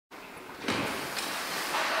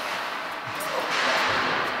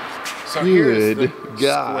So Good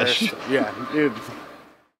gosh. Yeah, dude.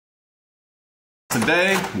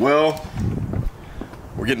 Today, well,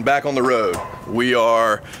 we're getting back on the road. We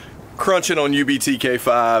are crunching on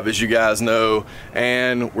UBTK5, as you guys know,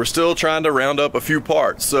 and we're still trying to round up a few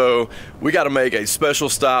parts. So we got to make a special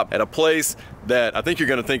stop at a place that I think you're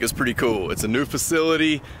going to think is pretty cool. It's a new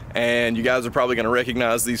facility, and you guys are probably going to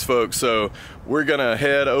recognize these folks. So we're going to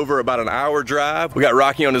head over about an hour drive. We got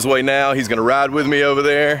Rocky on his way now. He's going to ride with me over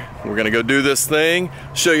there. We're going to go do this thing,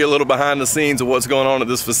 show you a little behind the scenes of what's going on at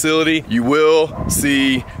this facility. You will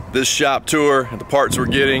see this shop tour and the parts we're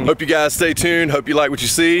getting. Hope you guys stay tuned. Hope you like what you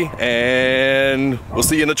see, and we'll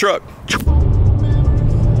see you in the truck.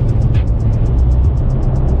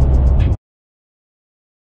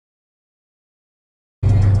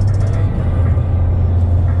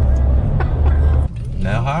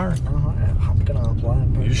 Now hiring. I'm gonna apply.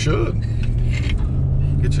 You should.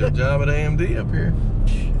 Get you a job at AMD up here.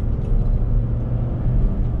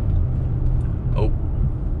 Oh.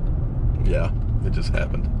 Yeah, it just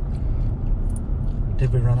happened.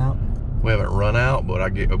 Did we run out? We haven't run out,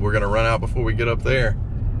 but we're gonna run out before we get up there.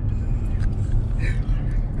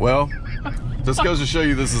 Well, this goes to show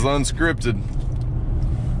you this is unscripted.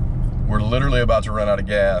 We're literally about to run out of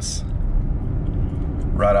gas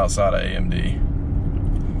right outside of AMD.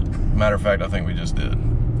 Matter of fact, I think we just did.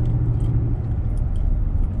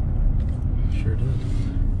 Sure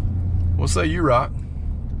did. What say you, Rock?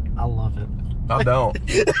 I love it. I don't.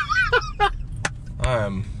 I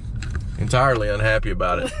am entirely unhappy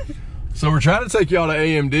about it. So we're trying to take y'all to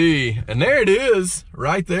AMD, and there it is,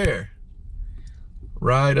 right there.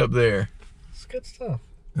 Right up there. It's good stuff.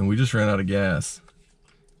 And we just ran out of gas.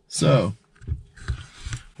 So,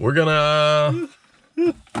 we're gonna,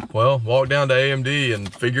 well, walk down to AMD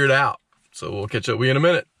and figure it out. So we'll catch up with you in a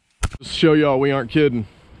minute. Just to show y'all we aren't kidding.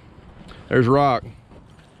 There's Rock.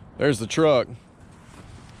 There's the truck.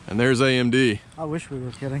 And there's AMD. I wish we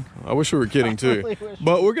were kidding. I wish we were kidding too. Really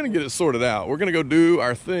but we're gonna get it sorted out. We're gonna go do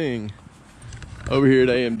our thing over here at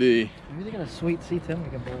AMD. Maybe they got a sweet C10 we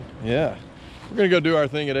can build. Yeah. We're gonna go do our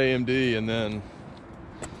thing at AMD and then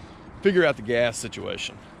figure out the gas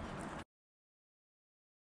situation.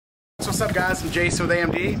 So what's up, guys? I'm Jason with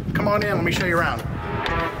AMD. Come on in, let me show you around.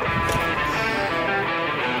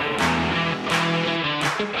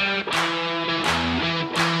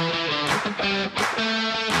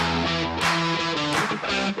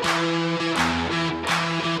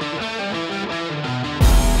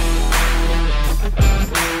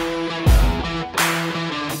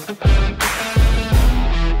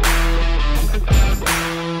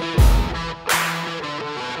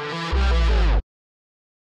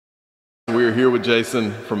 We're here with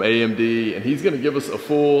Jason from AMD, and he's going to give us a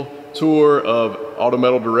full tour of Auto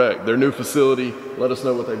Metal Direct, their new facility. Let us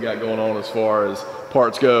know what they've got going on as far as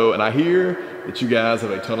parts go. And I hear that you guys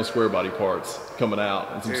have a ton of square body parts coming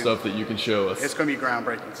out and some stuff that you can show us. It's going to be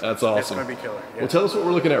groundbreaking. That's awesome. It's going to be killer. Yeah. Well, tell us what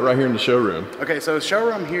we're looking at right here in the showroom. Okay, so the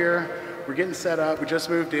showroom here, we're getting set up. We just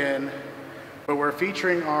moved in, but we're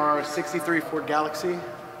featuring our 63 Ford Galaxy.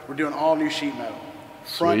 We're doing all new sheet metal,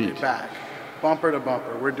 front to back, bumper to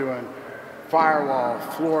bumper. We're doing firewall,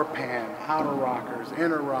 floor pan, outer rockers,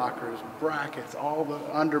 inner rockers, brackets, all the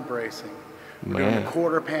under bracing. We're doing the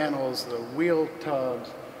quarter panels, the wheel tubs.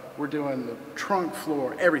 We're doing the trunk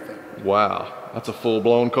floor, everything. Wow, that's a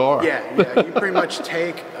full-blown car. Yeah. You pretty much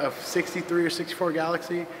take a 63 or 64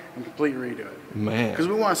 Galaxy and completely redo it. Man. Because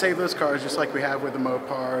we want to save those cars just like we have with the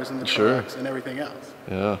Mopars and the trucks and everything else.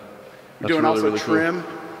 Yeah. We're doing also really trim.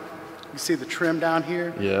 Cool. You see the trim down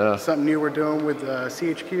here? Yeah. Something new we're doing with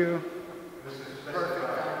CHQ.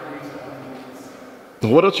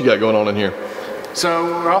 What else you got going on in here? So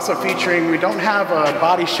we're also featuring, we don't have a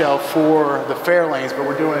body shelf for the Fairlanes, but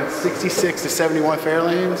we're doing 66 to 71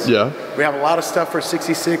 Fairlanes. Yeah. We have a lot of stuff for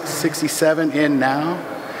 66, 67 in now.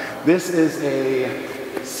 This is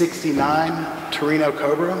a 69 Torino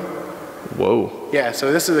Cobra. Whoa. Yeah,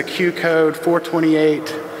 so this is a Q code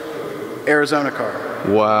 428 Arizona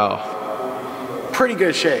car. Wow. Pretty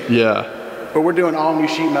good shape. Yeah. But we're doing all new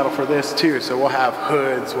sheet metal for this too. So we'll have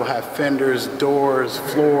hoods, we'll have fenders, doors,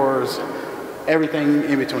 floors, everything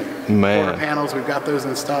in between. Man. Quarter panels, we've got those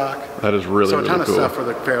in stock. That is really, really cool. So a ton of stuff for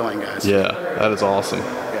the Fairlane guys. Yeah, that is awesome.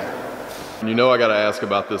 Yeah. You know I got to ask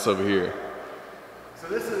about this over here. So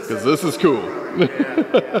this is... Because this is cool.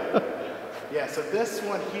 Yeah, so this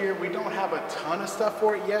one here, we don't have a ton of stuff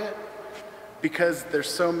for it yet because there's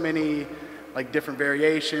so many like different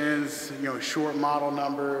variations, you know, short model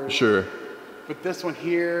numbers. Sure. But this one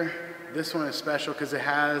here, this one is special because it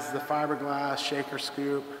has the fiberglass shaker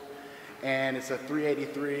scoop, and it's a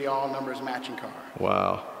 383 all numbers matching car.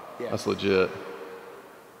 Wow. Yeah. That's legit.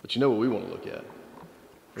 But you know what we want to look at?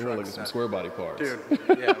 We want to look at some square body parts. Dude,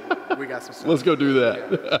 yeah, we got some stuff. Let's go do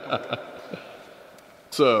that.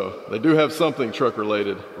 So, they do have something truck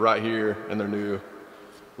related right here in their new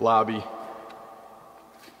lobby.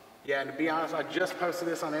 Yeah, and to be honest, I just posted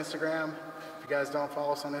this on Instagram. If you guys don't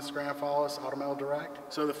follow us on Instagram, follow us, Automail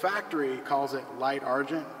Direct. So the factory calls it light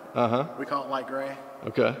argent. We call it light gray.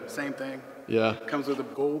 Okay. Same thing. Yeah. Comes with a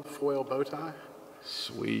gold foil bow tie.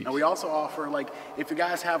 Sweet. And we also offer, like, if you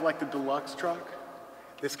guys have like the deluxe truck,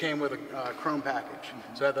 this came with a chrome package.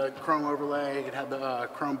 So it had the chrome overlay, it had the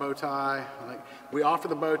chrome bow tie. Like, we offer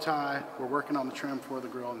the bow tie. We're working on the trim for the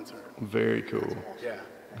grill insert. Very cool. Yeah.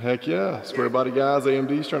 Heck yeah. Square body guys,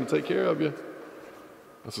 AMD's trying to take care of you.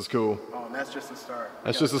 This is cool. Oh, and that's just the start.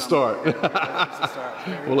 That's just the start. That's just the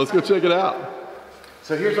start. Well, let's go check it out.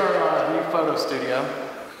 So here's our new photo studio.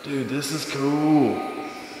 Dude, this is cool.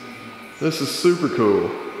 This is super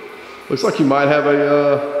cool. Looks like you might have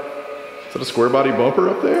a, is that a square body bumper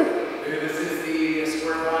up there? Dude, this is the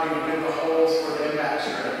square body with the holes for the impact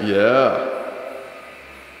strip. Yeah.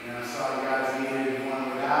 And I saw you guys needed one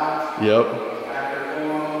without. Yep. Back there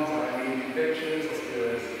columns, I need pictures, let's do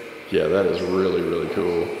this. Yeah, that is really, really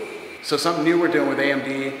cool. So something new we're doing with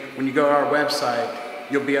AMD, when you go to our website,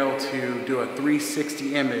 you'll be able to do a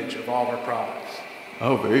 360 image of all of our products.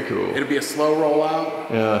 Oh, very cool. It'll be a slow rollout.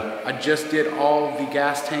 Yeah. I just did all of the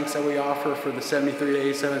gas tanks that we offer for the 73 to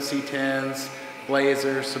 87 C10s,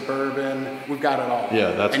 Blazer, Suburban. We've got it all. Yeah,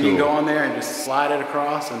 that's and cool. you can go on there and just slide it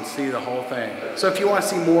across and see the whole thing. So if you want to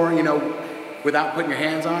see more, you know, without putting your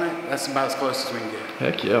hands on it, that's about as close as we can get.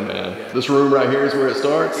 Heck yeah, man. Yeah. This room right here is where it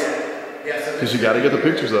starts? Yeah. Because you got to get the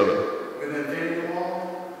pictures of it. With the infinity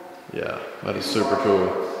wall. Yeah, that is super cool.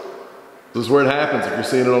 This is where it happens if you're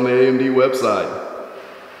seeing it on the AMD website.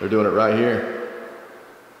 They're doing it right here.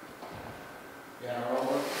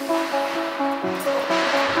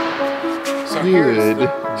 So Good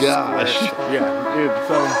gosh. Yeah, dude,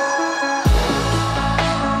 so.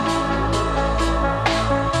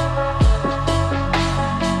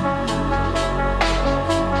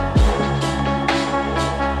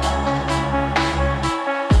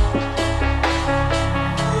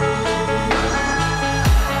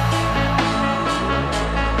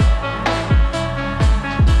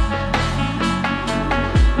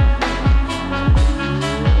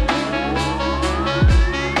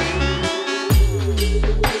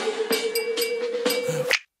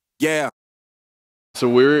 Yeah. So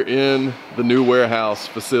we're in the new warehouse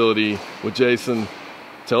facility with Jason.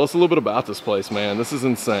 Tell us a little bit about this place, man. This is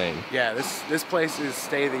insane. Yeah, this place is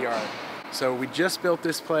state of the art. So we just built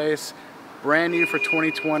this place, brand new for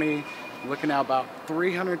 2020. Looking at about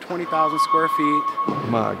 320,000 square feet.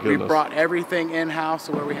 My goodness. We brought everything in-house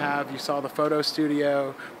to where we have, you saw the photo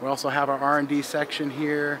studio. We also have our R&D section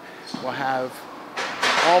here. We'll have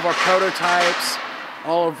all of our prototypes,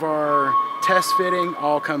 all of our test fitting,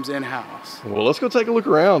 all comes in-house. Well, let's go take a look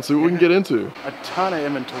around, see what we can get into. A ton of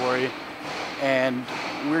inventory, and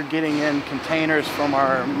we're getting in containers from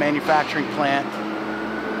our manufacturing plant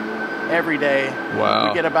every day. Wow.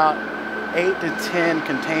 We get about 8 to 10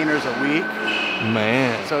 containers a week.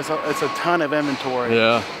 Man. So it's a ton of inventory,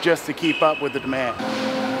 yeah, just to keep up with the demand.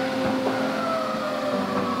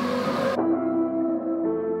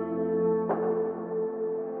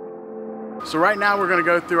 So right now we're going to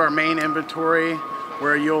go through our main inventory,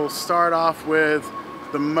 where you'll start off with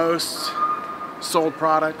the most sold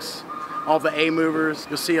products, all the A-movers.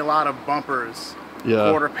 You'll see a lot of bumpers,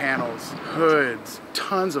 quarter panels, hoods,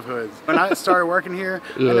 tons of hoods. When I started working here,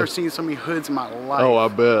 I've never seen so many hoods in my life. Oh, I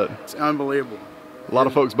bet. It's unbelievable. A lot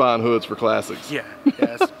of folks buying hoods for classics. Yeah,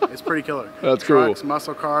 it's pretty killer. That's Trucks, cool.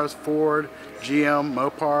 muscle cars, Ford, GM,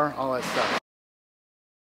 Mopar, all that stuff.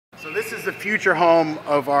 So this is the future home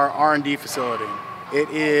of our R&D facility. It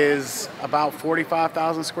is about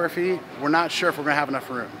 45,000 square feet. We're not sure if we're gonna have enough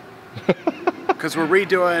room. Because we're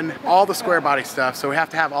redoing all the square body stuff, so we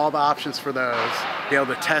have to have all the options for those. Be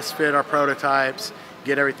able to test fit our prototypes,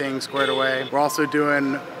 get everything squared away. We're also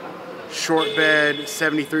doing short bed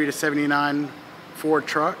 73 to 79 Ford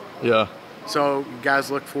truck. Yeah. So you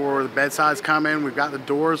guys look for the bedsides coming. We've got the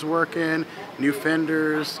doors working, new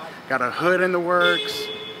fenders, got a hood in the works.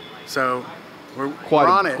 So we're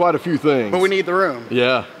on it. Quite a few things. But we need the room.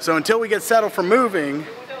 Yeah. So until we get settled for moving,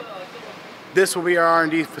 this will be our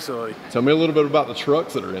R&D facility. Tell me a little bit about the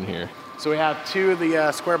trucks that are in here. So we have two of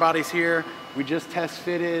the square bodies here. We just test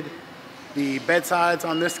fitted the bedsides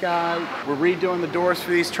on this guy. We're redoing the doors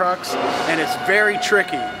for these trucks, and it's very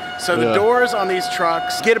tricky. So the doors on these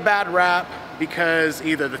trucks get a bad rap because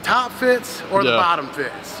either the top fits or the bottom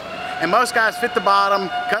fits. And most guys fit the bottom,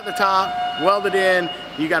 cut the top, weld it in,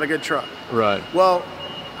 you got a good truck. Right. Well,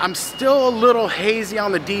 I'm still a little hazy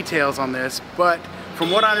on the details on this, but from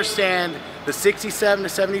what I understand, the 67 to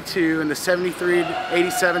 72 and the 73 to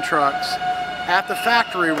 87 trucks at the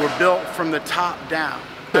factory were built from the top down.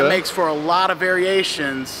 That makes for a lot of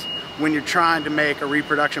variations when you're trying to make a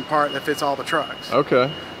reproduction part that fits all the trucks.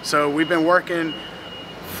 Okay. So we've been working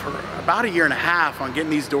for about 1.5 years on getting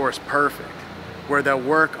these doors perfect, where they'll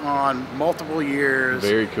work on multiple years.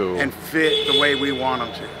 Very cool. And fit the way we want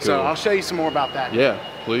them to. Cool. So I'll show you some more about that. Yeah,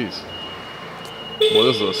 please. Well,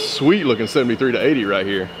 this is a sweet looking 73 to 80 right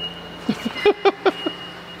here.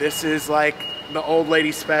 This is like the old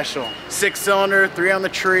lady special. 6-cylinder, 3 on the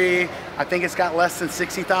tree. I think it's got less than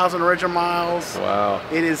 60,000 original miles. Wow.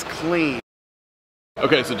 It is clean.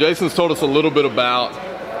 Okay, so Jason's told us a little bit about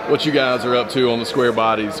what you guys are up to on the square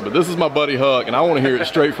bodies, but this is my buddy Huck, and I want to hear it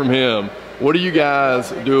straight from him. What are you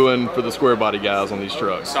guys doing for the square body guys on these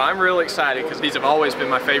trucks? So I'm really excited because these have always been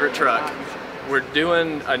my favorite truck. We're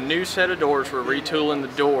doing a new set of doors. We're retooling the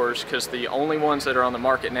doors because the only ones that are on the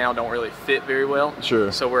market now don't really fit very well.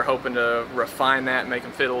 Sure. So we're hoping to refine that and make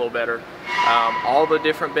them fit a little better. All the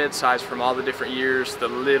different bed sides from all the different years, the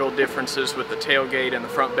little differences with the tailgate and the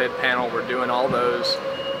front bed panel, we're doing all those.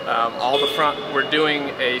 All the front, we're doing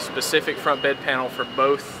a specific front bed panel for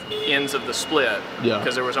both ends of the split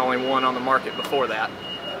because there was only one on the market before that.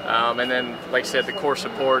 And then, like I said, the core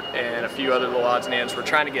support and a few other little odds and ends. We're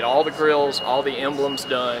trying to get all the grills, all the emblems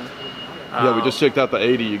done. Yeah, we just checked out the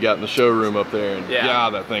 80 you got in the showroom up there, and yeah,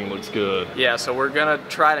 that thing looks good. Yeah, so we're gonna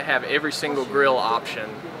try to have every single grill option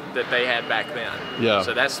that they had back then. Yeah.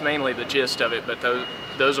 So that's mainly the gist of it, but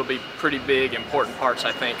those will be pretty big, important parts,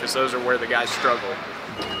 I think, because those are where the guys struggle.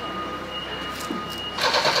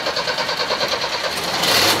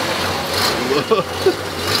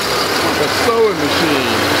 A sewing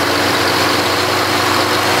machine.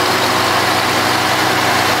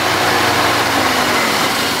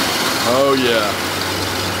 Oh yeah.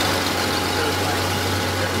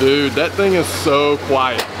 Dude, that thing is so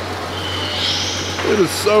quiet. It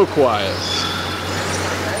is so quiet.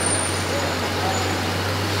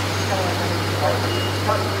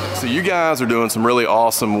 So you guys are doing some really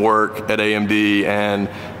awesome work at AMD and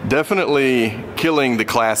definitely killing the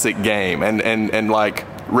classic game and like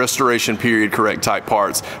restoration period correct type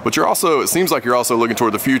parts. But you're also, it seems like you're also looking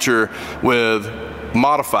toward the future with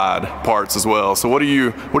modified parts as well. So what are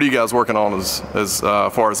you guys working on as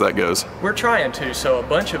far as that goes? We're trying to. So a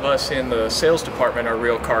bunch of us in the sales department are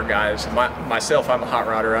real car guys. Myself, I'm a hot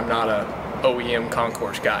rodder. I'm not a OEM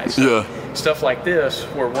concourse guy. So stuff like this,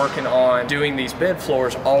 we're working on doing these bed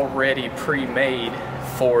floors already pre-made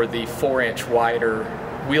for the 4-inch wider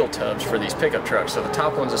wheel tubs for these pickup trucks. So the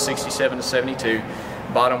top one's a 67 to 72,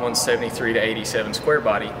 bottom one's 73 to 87 square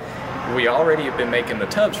body. We already have been making the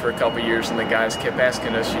tubs for a couple years, and the guys kept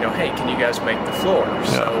asking us, you know, hey, can you guys make the floors?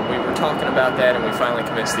 So we were talking about that, and we finally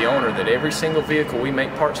convinced the owner that every single vehicle we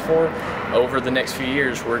make parts for, over the next few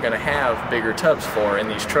years, we're going to have bigger tubs for, and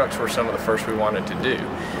these trucks were some of the first we wanted to do.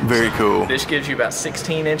 Very cool. This gives you about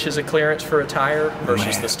 16 inches of clearance for a tire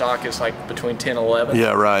versus the stock is like between 10 and 11.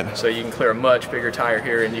 Yeah, right. So you can clear a much bigger tire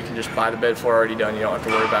here, and you can just buy the bed floor already done. You don't have to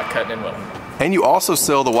worry about cutting and welding. And you also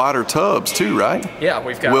sell the wider tubs too, right? Yeah,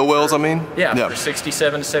 we've got wheel wells, I mean? Yeah, for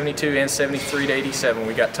 67 to 72 and 73 to 87.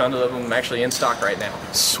 We got tons of them actually in stock right now.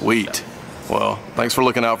 Sweet. Well, thanks for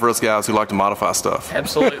looking out for us guys who like to modify stuff.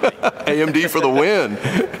 Absolutely. AMD for the win.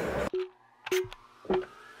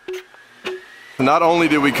 Not only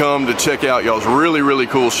did we come to check out y'all's really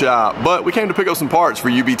cool shop, but we came to pick up some parts for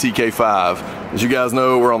UBTK5. As you guys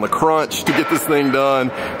know, we're on the crunch to get this thing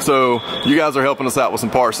done, so you guys are helping us out with some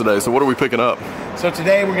parts today. So what are we picking up? So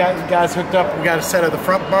today we got you guys hooked up. We got a set of the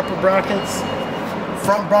front bumper brackets,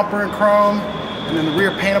 front bumper in chrome, and then the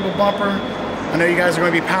rear paintable bumper. I know you guys are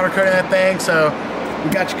going to be powder coating that thing, so we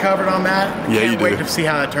got you covered on that. Can't wait to see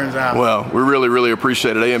how that turns out. Well, we really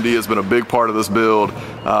appreciate it. AMD has been a big part of this build,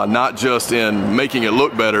 not just in making it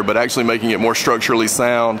look better, but actually making it more structurally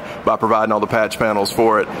sound by providing all the patch panels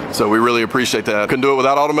for it. So we really appreciate that. Couldn't do it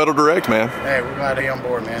without Auto Metal Direct, man. Hey, we're glad to be on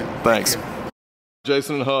board, man. Thanks.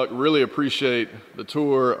 Jason and Huck, really appreciate the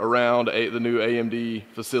tour around the new AMD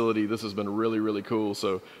facility. This has been really cool.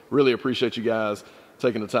 So really appreciate you guys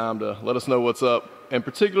taking the time to let us know what's up, and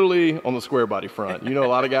particularly on the square body front. You know, a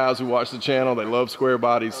lot of guys who watch the channel, they love square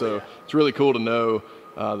bodies, so it's really cool to know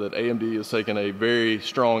that AMD is taking a very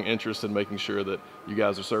strong interest in making sure that you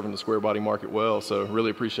guys are serving the square body market well. So really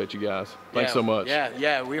appreciate you guys. Thanks so much.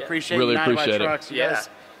 Yeah, we appreciate really United by appreciate Trucks. it. You guys,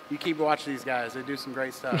 you keep watching these guys. They do some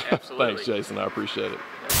great stuff. Absolutely. Thanks, Jason. I appreciate it.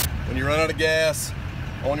 When you run out of gas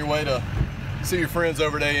on your way to see your friends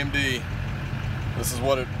over at AMD, this is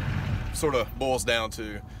what it sort of boils down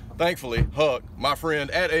to. thankfully, Huck, my friend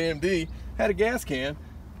at AMD, had a gas can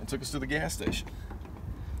and took us to the gas station.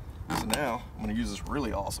 So now I'm gonna use this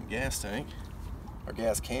really awesome gas tank, or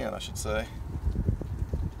gas can, I should say.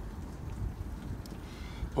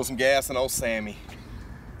 Put some gas in old Sammy.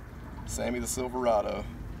 Sammy the Silverado.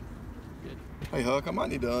 Good. Hey Huck, I might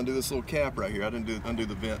need to undo this little cap right here. I didn't undo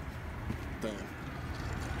the vent thing.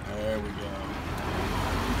 There we go.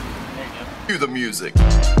 There you go. Cue the music.